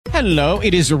Hello,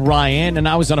 it is Ryan, and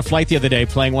I was on a flight the other day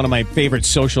playing one of my favorite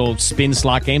social spin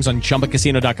slot games on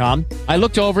ChumbaCasino.com. I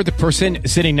looked over at the person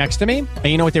sitting next to me, and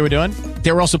you know what they were doing?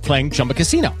 They were also playing Chumba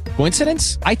Casino.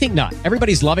 Coincidence? I think not.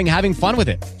 Everybody's loving having fun with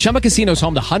it. Chumba Casino is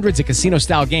home to hundreds of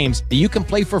casino-style games that you can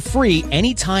play for free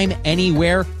anytime,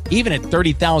 anywhere, even at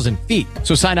 30,000 feet.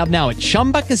 So sign up now at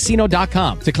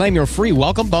ChumbaCasino.com to claim your free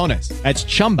welcome bonus. That's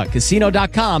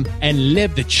ChumbaCasino.com and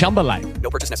live the Chumba life.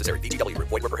 No purchase necessary. VGW.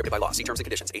 Void where prohibited by law. See terms and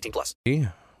conditions. 18 plus.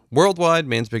 Worldwide,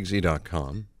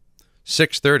 mansbigz.com.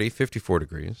 6:30, 54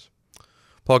 degrees.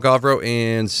 Paul Gavro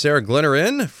and Sarah Glynn are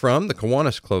in from the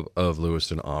Kiwanis Club of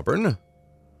Lewiston, Auburn.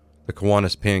 The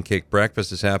Kiwanis Pancake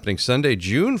Breakfast is happening Sunday,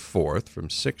 June 4th from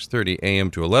 6:30 a.m.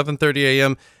 to 11:30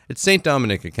 a.m. at St.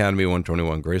 Dominic Academy,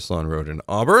 121 Gracelawn Road in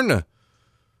Auburn.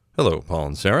 Hello, Paul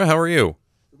and Sarah. How are you?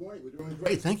 Good morning. We're doing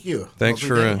great. Thank you. Thanks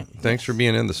for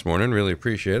being in this morning. Really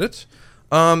appreciate it.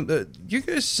 You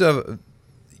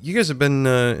guys have been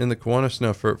in the Kiwanis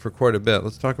now for quite a bit.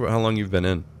 Let's talk about how long you've been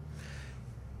in.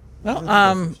 Well,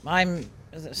 I'm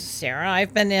Sarah.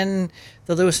 I've been in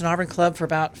the Lewiston Auburn Club for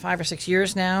about 5 or 6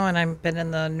 years now, and I've been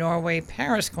in the Norway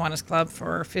Paris Kiwanis Club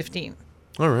for 15.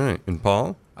 All right. And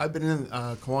Paul? I've been in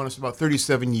Kiwanis about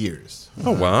 37 years.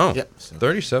 Oh, wow. Yep.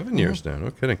 37 years now.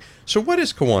 No kidding. So what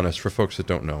is Kiwanis for folks that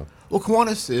don't know? Well,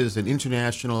 Kiwanis is an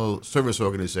international service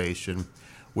organization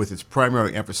with its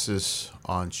primary emphasis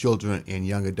on children and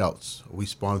young adults. We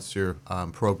sponsor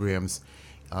programs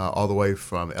all the way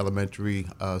from elementary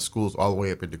schools all the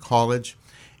way up into college.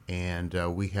 And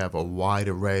we have a wide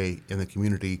array in the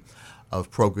community of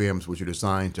programs which are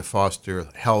designed to foster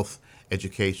health,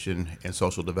 education, and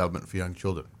social development for young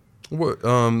children. What,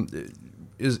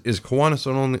 is Kiwanis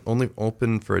only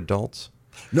open for adults?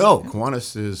 No,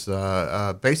 Kiwanis is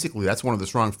basically, that's one of the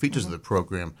strong features of the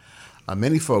program.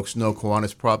 Many folks know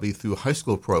Kiwanis probably through high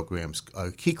school programs,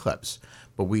 key clubs,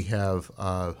 but we have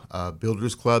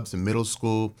builders clubs in middle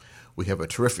school. We have a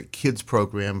terrific kids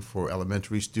program for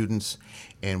elementary students,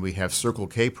 and we have Circle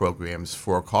K programs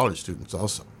for college students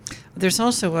also. There's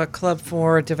also a club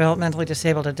for developmentally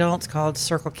disabled adults called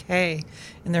Circle K,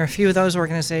 and there are a few of those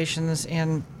organizations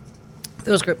and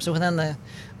those groups within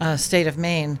the state of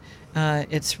Maine.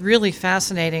 It's really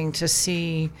fascinating to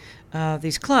see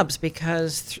these clubs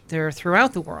because they're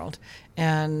throughout the world,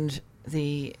 and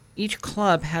each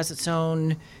club has its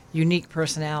own unique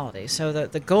personality. So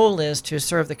the goal is to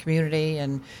serve the community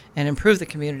and improve the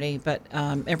community, but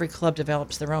every club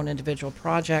develops their own individual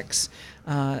projects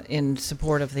in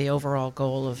support of the overall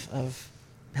goal of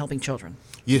helping children.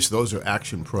 Yes, those are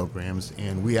action programs,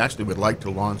 and we actually would like to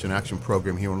launch an action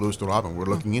program here in Lewiston, Auburn. We're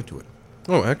looking into it.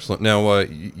 Oh, excellent. Now,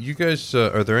 you guys,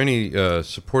 are there any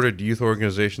supported youth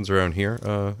organizations around here,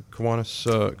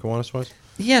 Kiwanis-wise?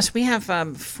 Yes, we have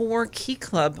 4 key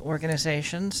club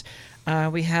organizations.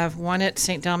 We have one at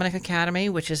St. Dominic Academy,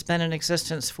 which has been in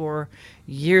existence for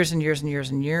years and years and years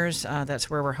and years.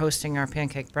 That's where we're hosting our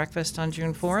Pancake Breakfast on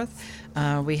June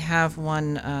 4th. We have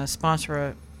one sponsor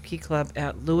a key club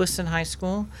at Lewiston High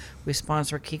School. We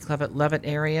sponsor a key club at Levitt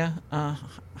area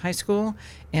High School.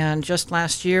 And just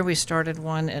last year, we started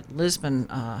one at Lisbon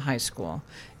High School.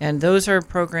 And those are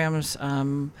programs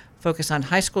focus on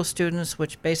high school students,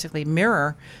 which basically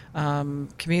mirror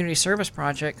community service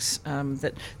projects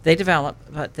that they develop,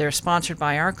 but they're sponsored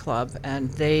by our club, and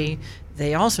they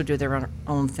also do their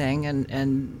own thing,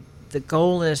 and the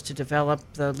goal is to develop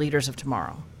the leaders of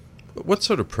tomorrow. What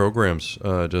sort of programs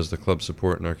does the club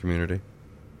support in our community?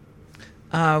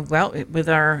 Well,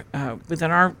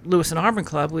 within our Lewiston Auburn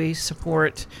Club, we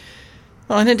support,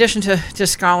 well, in addition to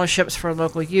scholarships for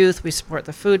local youth, we support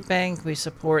the food bank, we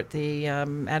support the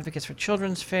Advocates for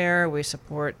Children's Fair, we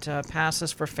support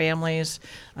passes for families,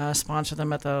 sponsor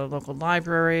them at the local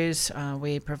libraries.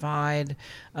 We provide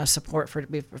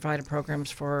we've provided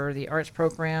programs for the arts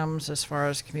programs as far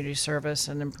as community service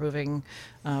and improving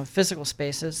physical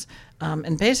spaces.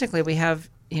 And basically we have,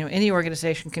 any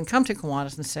organization can come to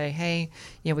Kiwanis and say, hey,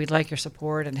 we'd like your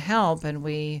support and help, and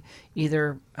we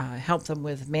either help them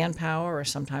with manpower, or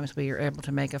sometimes we are able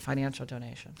to make a financial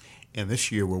donation. And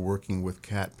this year we're working with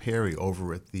Kat Perry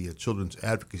over at the Children's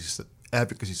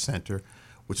Advocacy Center,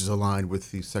 which is aligned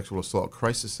with the Sexual Assault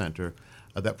Crisis Center.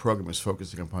 That program is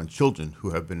focusing upon children who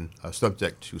have been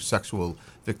subject to sexual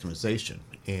victimization.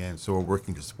 And so we're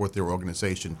working to support their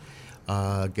organization,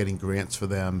 getting grants for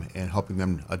them and helping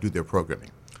them do their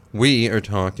programming. We are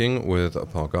talking with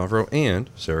Paul Gavro and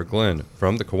Sarah Glynn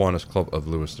from the Kiwanis Club of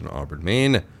Lewiston, Auburn,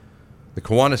 Maine. The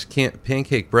Kiwanis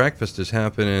Pancake Breakfast is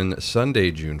happening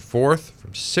Sunday, June 4th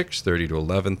from 6:30 to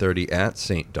 11:30 at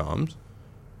St. Dom's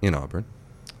in Auburn.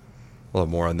 We'll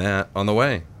have more on that on the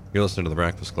way. You're listening to the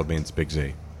Breakfast Club, Maine's Big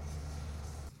Z.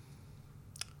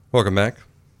 Welcome back.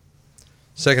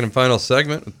 Second and final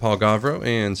segment with Paul Gavro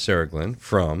and Sarah Glynn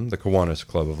from the Kiwanis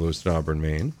Club of Lewiston, Auburn,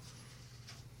 Maine.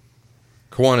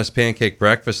 Kiwanis Pancake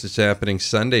Breakfast is happening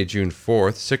Sunday, June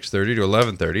 4th, 6:30 to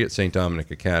 11:30 at St.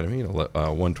 Dominic Academy,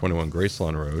 121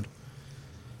 Gracelawn Road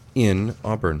in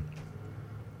Auburn.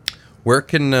 Where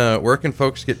can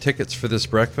folks get tickets for this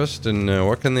breakfast, and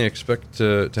what can they expect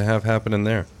to have happen in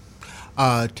there?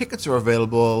 Tickets are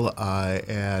available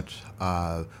at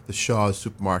the Shaw's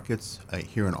supermarkets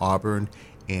here in Auburn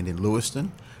and in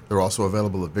Lewiston. They're also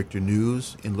available at Victor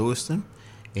News in Lewiston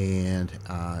and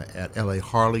at L.A.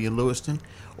 Harley in Lewiston.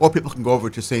 Or people can go over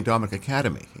to St. Dominic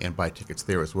Academy and buy tickets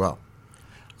there as well.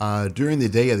 During the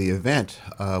day of the event,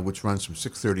 which runs from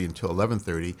 6:30 until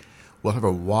 11:30, we'll have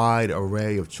a wide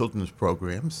array of children's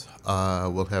programs.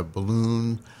 We'll have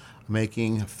balloon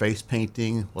making, face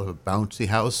painting, we'll have a bouncy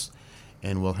house,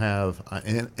 and we'll have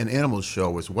an animal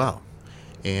show as well.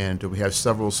 And we have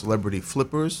several celebrity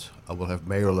flippers. We'll have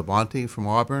Mayor Labonte from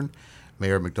Auburn,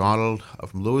 Mayor McDonald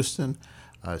from Lewiston,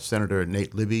 Senator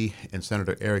Nate Libby and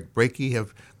Senator Eric Brakey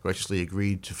have graciously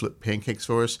agreed to flip pancakes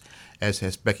for us, as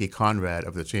has Becky Conrad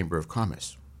of the Chamber of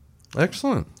Commerce.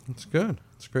 Excellent. That's good.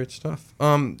 That's great stuff.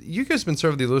 You guys have been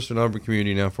serving the Lewiston Auburn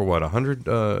community now for what, 100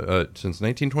 since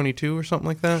 1922 or something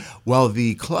like that? Well,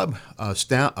 the club was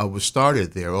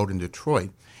started there out in Detroit,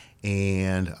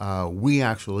 and we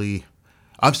actually,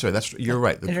 I'm sorry, you're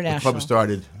right. The club was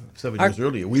started 7 years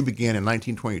earlier. We began in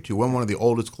 1922. We're one of the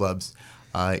oldest clubs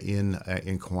in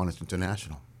Kiwanis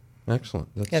International.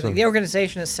 Excellent. The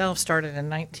organization itself started in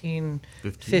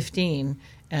 1915,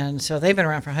 and so they've been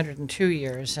around for 102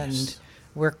 years, and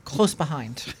we're close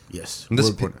behind. Yes.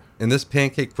 And this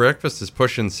pancake breakfast is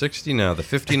pushing 60 now, the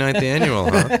 59th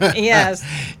annual, huh? Yes.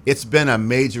 It's been a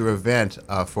major event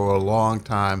for a long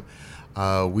time.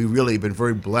 We really have been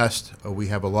very blessed. We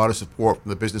have a lot of support from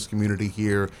the business community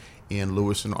here in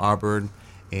Lewiston, Auburn,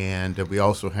 and we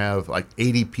also have like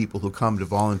 80 people who come to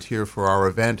volunteer for our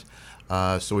event.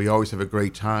 So we always have a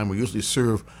great time. We usually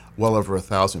serve well over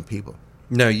 1,000 people.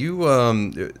 Now, you, I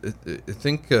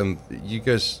think you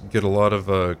guys get a lot of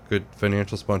good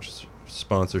financial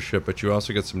sponsorship, but you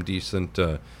also get some decent,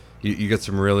 you get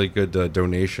some really good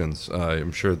donations.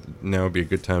 I'm sure now would be a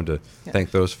good time to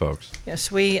thank those folks.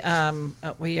 Yes, we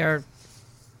are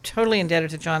totally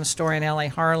indebted to John Story and L.A.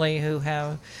 Harley, who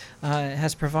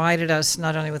has provided us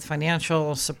not only with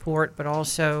financial support, but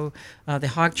also the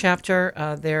Hog Chapter.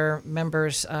 Their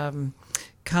members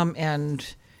come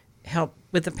and help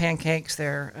with the pancakes.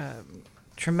 They're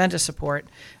tremendous support.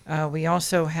 We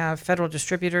also have federal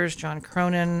distributors, John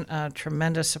Cronin,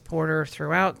 tremendous supporter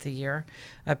throughout the year.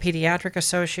 Pediatric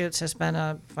Associates has been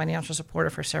a financial supporter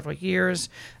for several years.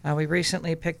 We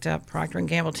recently picked up Procter &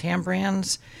 Gamble Tam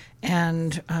Brands,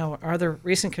 and our other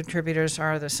recent contributors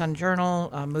are the Sun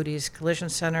Journal, Moody's Collision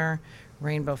Center,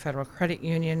 Rainbow Federal Credit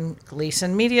Union,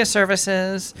 Gleason Media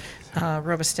Services,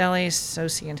 Robustelli,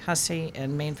 Sosi and Hussey,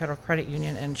 and Maine Federal Credit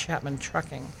Union, and Chapman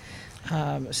Trucking.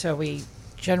 So we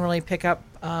generally pick up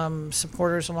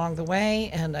supporters along the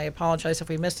way, and I apologize if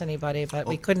we missed anybody, but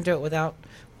we couldn't do it without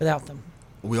them.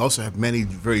 We also have many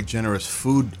very generous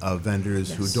food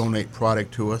vendors who donate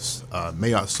product to us.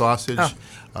 Mayotte Sausage.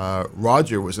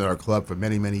 Roger was in our club for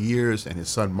many, many years, and his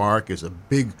son Mark is a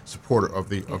big supporter of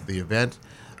the event.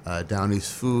 Down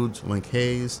East Foods, Link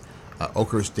Hayes,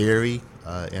 Oakhurst Dairy,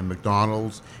 and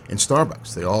McDonald's, and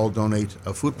Starbucks. They all donate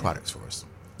food products for us.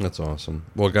 That's awesome.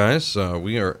 Well, guys,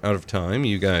 we are out of time.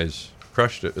 You guys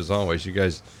crushed it, as always. You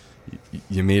guys,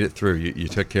 you made it through. You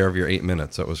took care of your 8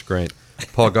 minutes. That was great.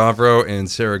 Paul Gavro and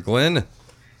Sarah Glynn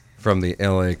from the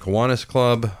L.A. Kiwanis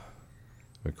Club,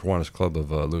 the Kiwanis Club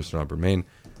of Lewiston, Auburn, Maine.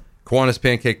 Kiwanis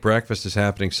Pancake Breakfast is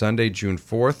happening Sunday, June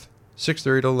 4th,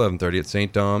 6:30 to 11:30 at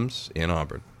St. Dom's in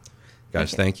Auburn.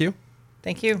 Guys, thank you.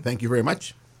 Thank you. Thank you very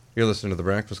much. You're listening to the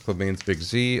Breakfast Club, Maine's Big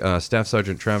Z. Staff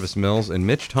Sergeant Travis Mills and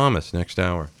Mitch Thomas next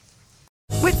hour.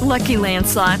 With Lucky Land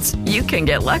Slots, you can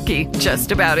get lucky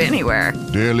just about anywhere.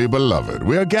 Dearly beloved,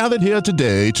 we are gathered here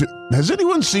today to... Has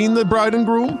anyone seen the bride and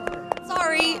groom?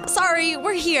 Sorry,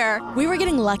 we're here. We were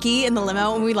getting lucky in the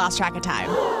limo and we lost track of time.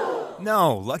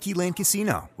 No, Lucky Land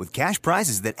Casino, with cash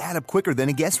prizes that add up quicker than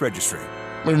a guest registry.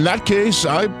 In that case,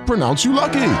 I pronounce you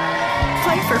lucky.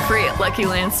 Play for free at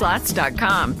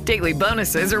LuckyLandSlots.com. Daily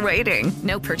bonuses are waiting.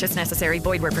 No purchase necessary.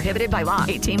 Void where prohibited by law.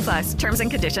 18+. Terms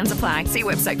and conditions apply. See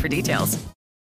website for details.